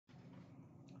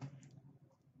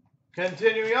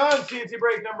Continuing on, CNC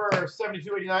break number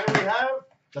 7289, we have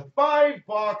the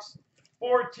 5-box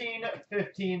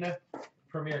 14-15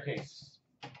 Premier case.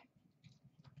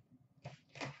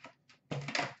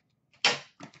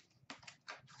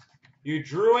 You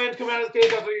drew in coming out of the case,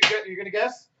 that's what you're going to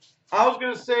guess? I was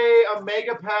going to say a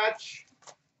mega patch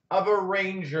of a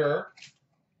Ranger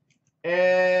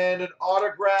and an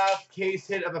autographed case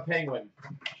hit of a Penguin.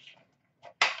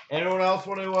 Anyone else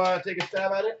want to take a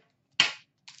stab at it?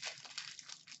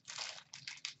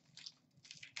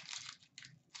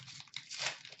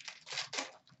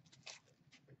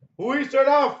 We start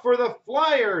off for the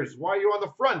Flyers. Why are you on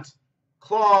the front?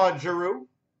 Claude Giroux.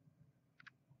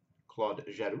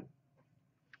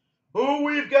 Who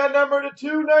we've got number to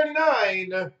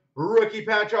 299. Rookie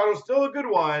patch auto, still a good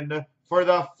one. For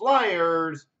the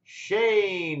Flyers,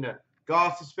 Shane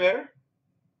Gostisbehere.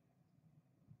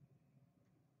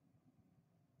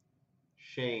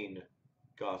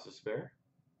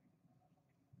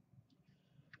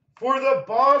 For the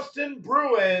Boston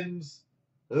Bruins,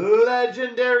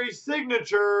 legendary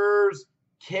signatures,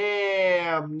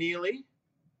 Cam Neely.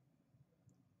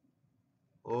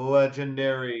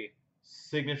 Legendary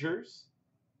signatures,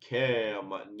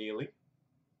 Cam Neely.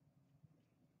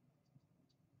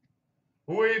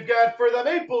 We've got for the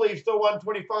Maple Leafs, the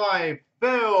 125,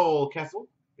 Phil Kessel,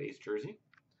 base jersey.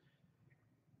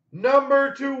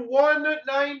 Number to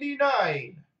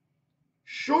 199,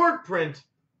 short print,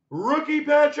 rookie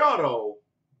patch auto.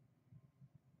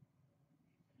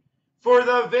 For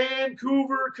the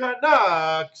Vancouver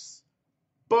Canucks,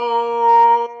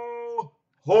 Bo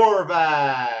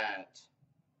Horvat.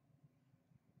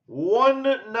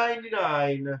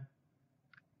 199,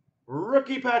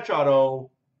 rookie patch auto,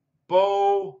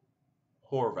 Bo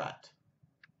Horvat.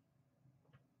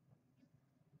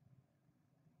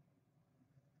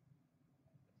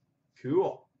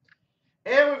 Cool.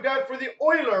 And we've got for the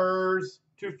Oilers,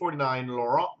 249,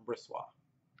 Laurent Brossoit.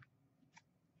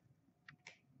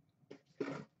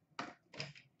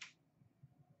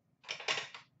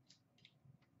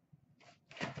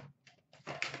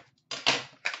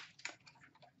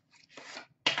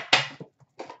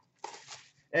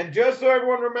 And just so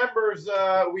everyone remembers,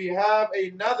 we have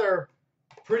another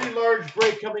pretty large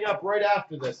break coming up right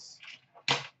after this.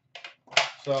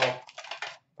 So,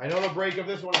 I know the break of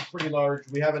this one is pretty large.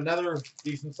 We have another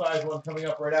decent sized one coming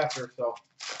up right after, so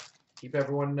keep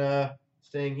everyone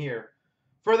staying here.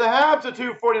 For the Habs, a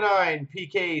 249,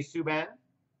 PK Subban,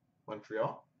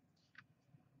 Montreal.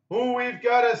 Who we've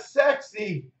got a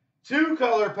sexy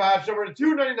two-color patch number to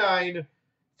 299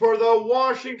 for the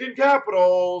Washington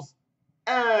Capitals,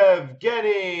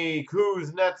 Evgeny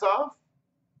Kuznetsov.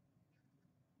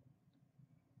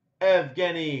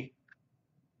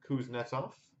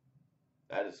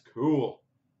 That is cool.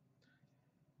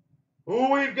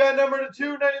 We've got number to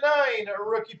 299, a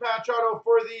rookie patch auto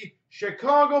for the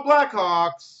Chicago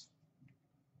Blackhawks,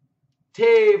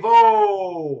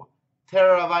 Teuvo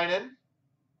Teravainen.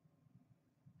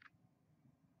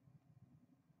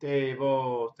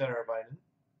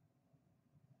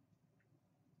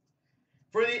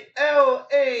 For the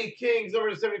LA Kings, number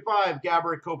to 75,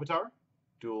 Gabriel Kopitar,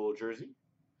 dual jersey.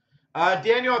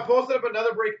 Daniel, I posted up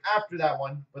another break after that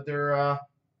one, but they are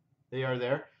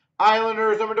there.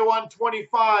 Islanders, number to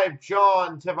 125,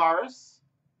 John Tavares.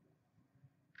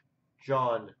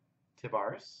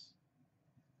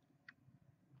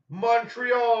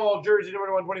 Montreal jersey, number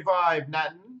to 125,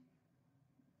 Nathan.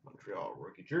 Montreal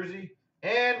rookie jersey.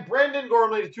 And Brendan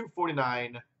Gormley to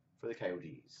 249 for the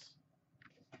Coyotes.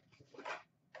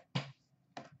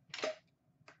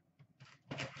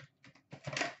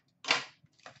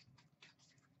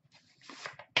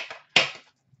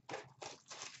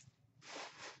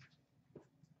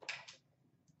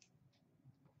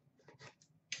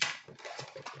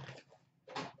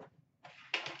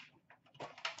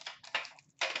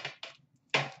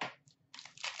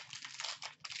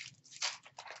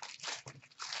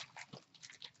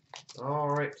 All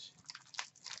right.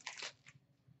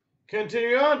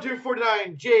 Continuing on,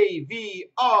 249,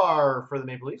 JVR for the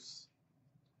Maple Leafs.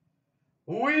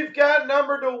 We've got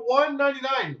number to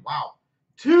 199. Wow.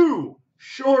 2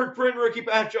 short print rookie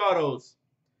patch autos.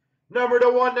 Number to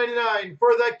 199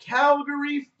 for the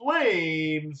Calgary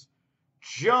Flames,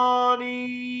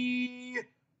 Johnny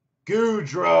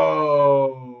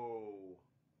Gaudreau.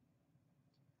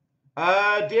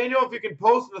 Daniel, if you can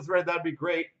post in the thread, that'd be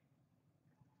great.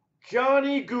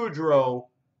 Johnny Gaudreau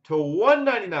to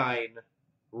 199,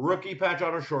 rookie patch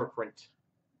auto short print.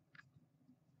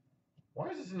 Why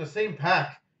is this in the same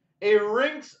pack? A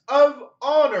Rinks of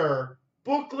Honor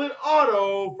booklet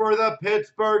auto for the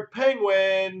Pittsburgh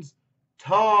Penguins,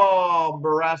 Tom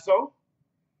Barrasso.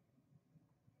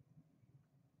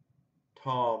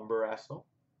 Tom Barrasso.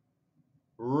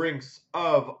 Rinks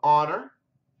of Honor.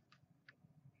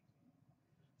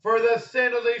 For the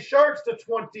San Jose Sharks, to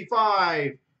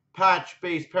 25, patch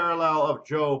base parallel of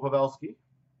Joe Pavelski.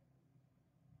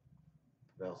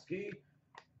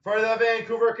 For the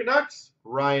Vancouver Canucks,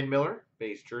 Ryan Miller,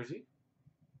 base jersey.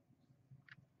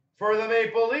 For the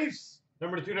Maple Leafs,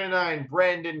 number 299,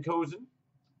 Brandon Kozun,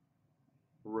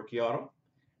 rookie auto.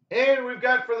 And we've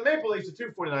got for the Maple Leafs, a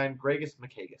 249, Gregis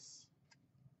Mikagis.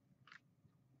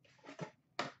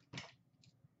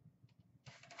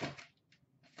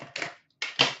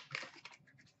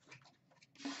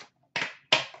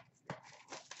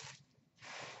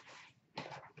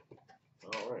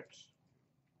 All right.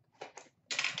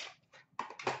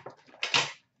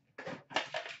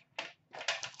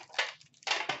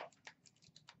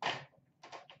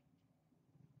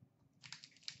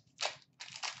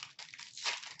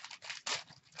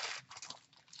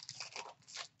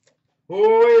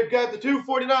 We've got the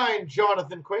 249,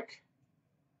 Jonathan Quick,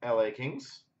 LA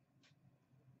Kings.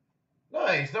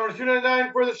 Nice. Number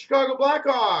 299 for the Chicago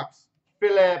Blackhawks,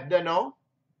 Philip Deneau.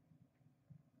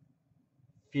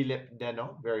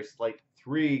 Very slight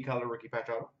 3-color rookie patch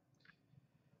auto.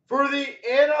 For the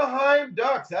Anaheim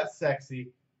Ducks, that's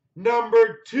sexy.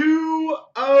 Number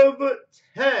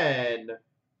 2/10,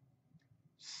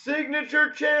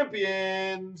 signature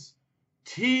champions,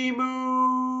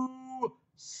 Teemu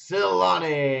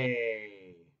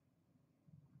Selanne.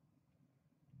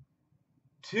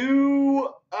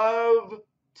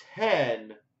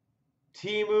 2/10,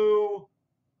 Teemu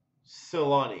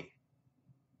Selanne.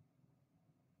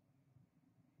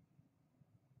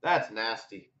 That's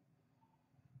nasty.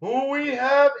 We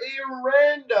have a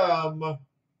random,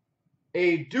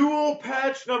 a dual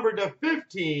patch number to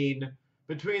 15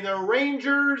 between the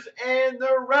Rangers and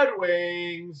the Red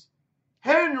Wings,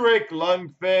 Henrik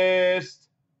Lundqvist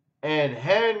and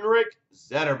Henrik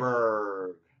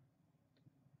Zetterberg.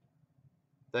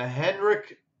 The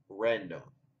Henrik random.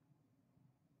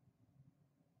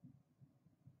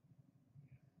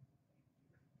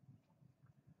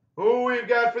 Who we've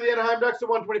got for the Anaheim Ducks to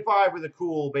 125 with a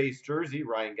cool base jersey,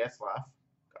 Ryan Getzlaf.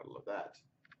 Gotta love that.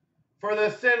 For the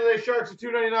San Jose Sharks to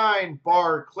 299,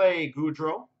 Barclay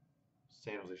Goodrow,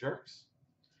 San Jose Sharks.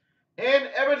 And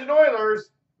Edmonton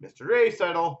Oilers, Mr.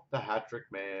 Draisaitl, the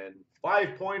hat-trick man,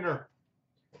 5-pointer.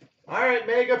 All right,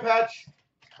 mega patch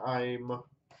time.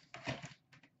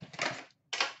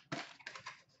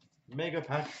 Mega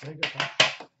patch.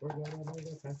 We're going to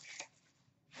mega patch.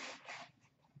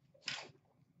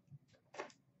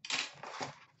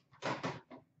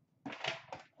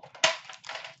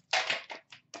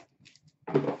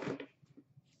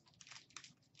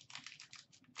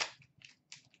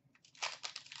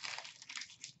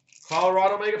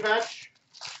 Colorado mega patch.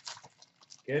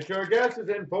 Get your guesses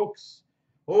in, folks.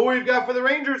 Oh, we've got for the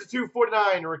Rangers,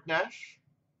 249, Rick Nash.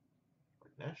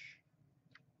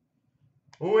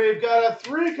 We've got a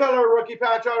 3-color rookie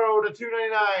patch auto to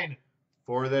 299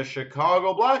 for the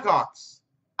Chicago Blackhawks,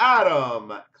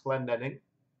 Adam Clendening.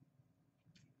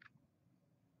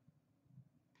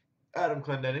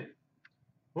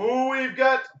 We've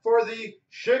got for the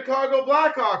Chicago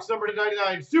Blackhawks, number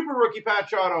 299, super rookie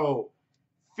patch auto,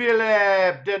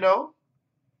 Philip Deneau.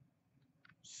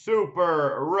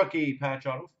 Super rookie patch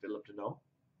auto, Philip Deneau.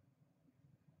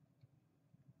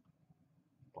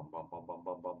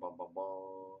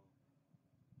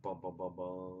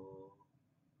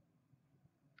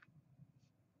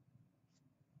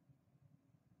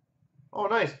 Oh,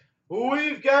 nice.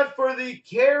 We've got for the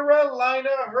Carolina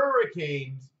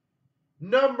Hurricanes,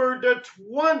 number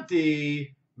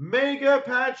 20, mega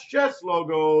patch chest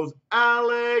logos,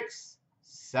 Alex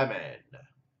 7.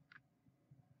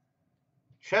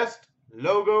 Chest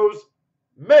logos,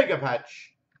 mega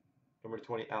patch, number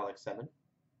 20, Alex 7.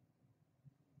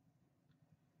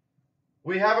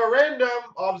 We have a random,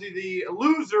 obviously the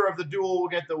loser of the duel will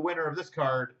get the winner of this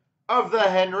card, of the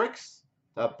Hendricks,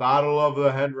 the Battle of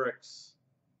the Hendricks.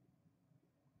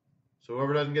 So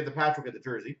whoever doesn't get the patch will get the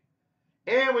jersey.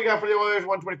 And we got for the Oilers,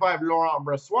 125, Laurent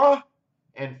Brossoit.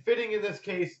 And fitting in this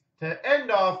case, to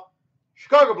end off,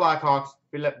 Chicago Blackhawks,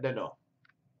 Philip Deneau.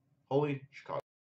 Holy Chicago.